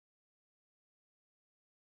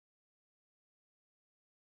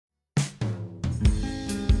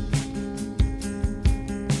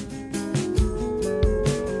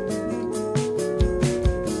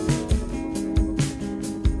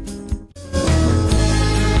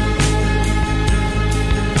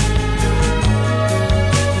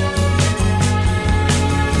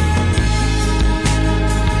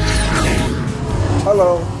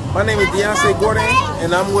My name is Gordon,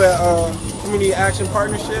 and I'm with Community Action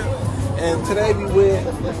Partnership. And today we with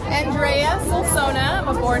Andrea Solsona. I'm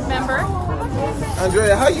a board member.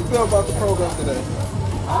 Andrea, how you feel about the program today?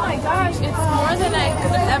 Oh my gosh, it's more than I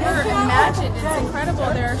could have ever imagined. It's incredible.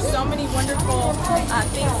 There are so many wonderful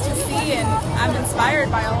things to see, and I'm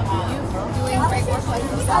inspired by all of you doing great work like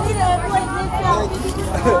this. I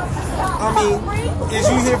mean, is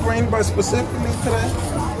you here for anybody specifically today?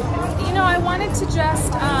 You know, I wanted to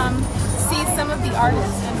just see some of the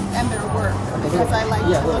artists and their work, because I like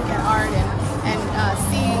to look at art and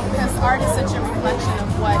see, because art is such a reflection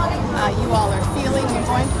of what you all are feeling and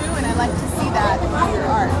going through, and I like to see that through your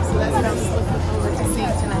art. So that's what I was looking forward to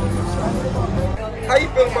seeing tonight. How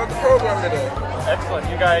you feel about the program today?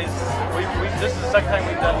 Excellent. You guys, this is the second time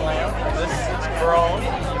we've done LAMP. This is grown.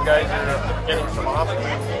 You guys are getting some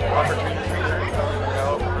opportunities here,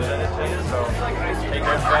 presented to you, so take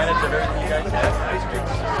advantage of everything you guys have. It's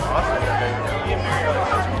awesome.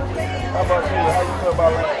 How about you? How you feel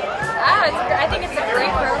about LAMP? I think it's a great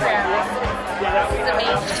program. It's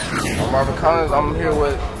amazing. I'm Marvin Collins. I'm here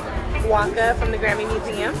with Waka from the Grammy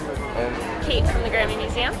Museum. and Kate from the Grammy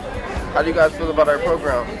Museum. how do you guys feel about our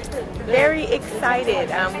program? Very excited.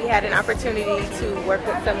 We had an opportunity to work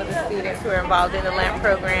with some of the students who are involved in the LAMP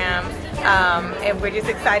program, and we're just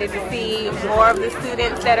excited to see more of the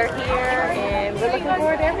students that are here, and we're looking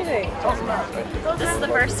forward to everything. This is the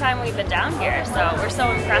first time we've been down here, so we're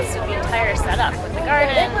so impressed with the entire setup, with the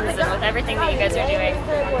gardens and with everything that you guys are doing.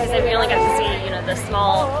 Because we only got to see, the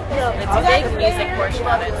small, it's a big music portion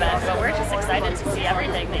of it, but we're just excited to see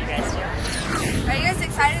everything that you guys do. Are you guys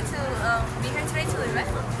excited to be here today to the event?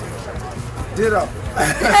 Ditto.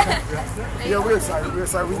 Yeah, we're excited. We're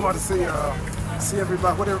excited. We want to see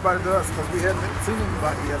everybody, what everybody does, because we haven't seen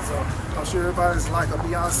anybody yet. So I'm sure everybody's like a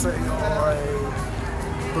Beyonce or a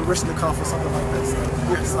Barishnikov or something like that. So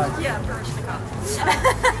we're excited. Yeah, Barishnikov.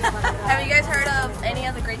 Have you guys heard of any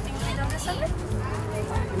other great things we've done this summer?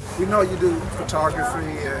 We know you do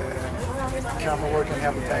photography and camera work and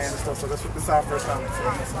have a band and stuff. So this is our first time.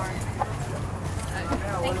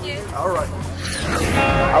 Thank you. All right.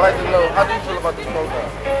 I'd like to know, how do you feel about this program?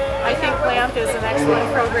 I think LAMP is an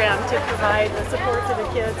excellent program to provide the support to the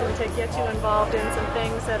kids and to get you involved in some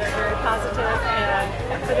things that are very positive,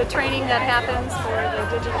 and for the training that happens for the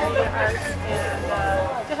digital media arts,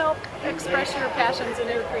 and to help express your passions and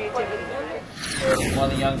your creativity.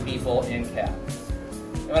 One of the young people in CAP.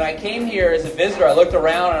 And when I came here as a visitor, I looked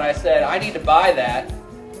around and I said, I need to buy that,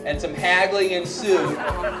 and some haggling ensued.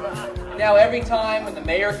 Now every time when the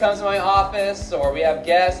mayor comes to my office or we have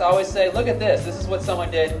guests, I always say, look at this. This is what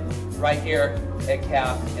someone did right here at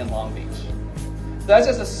CAP in Long Beach. So that's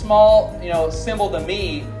just a small, symbol to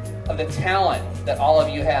me of the talent that all of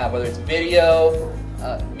you have, whether it's video,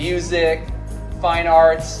 music, fine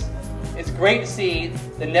arts. It's great to see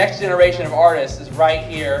the next generation of artists is right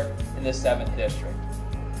here in the 7th District.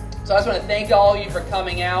 So I just want to thank all of you for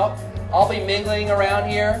coming out. I'll be mingling around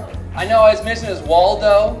here. I know I was mentioned as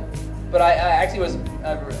Waldo, but I actually was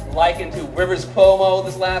likened to Rivers Cuomo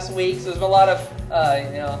this last week, so there's been a lot of,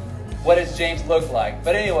 what does James look like?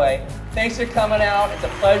 But anyway, thanks for coming out. It's a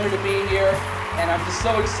pleasure to be here, and I'm just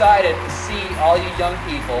so excited to see all you young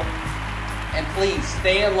people. And please,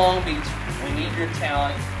 stay in Long Beach. We need your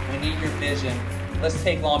talent. We need your vision. Let's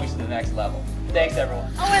take Long Beach to the next level. Thanks,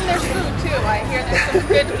 everyone. Oh, and there's food, too. I hear there's some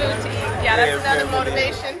good food to eat. Yeah, that's another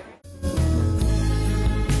motivation.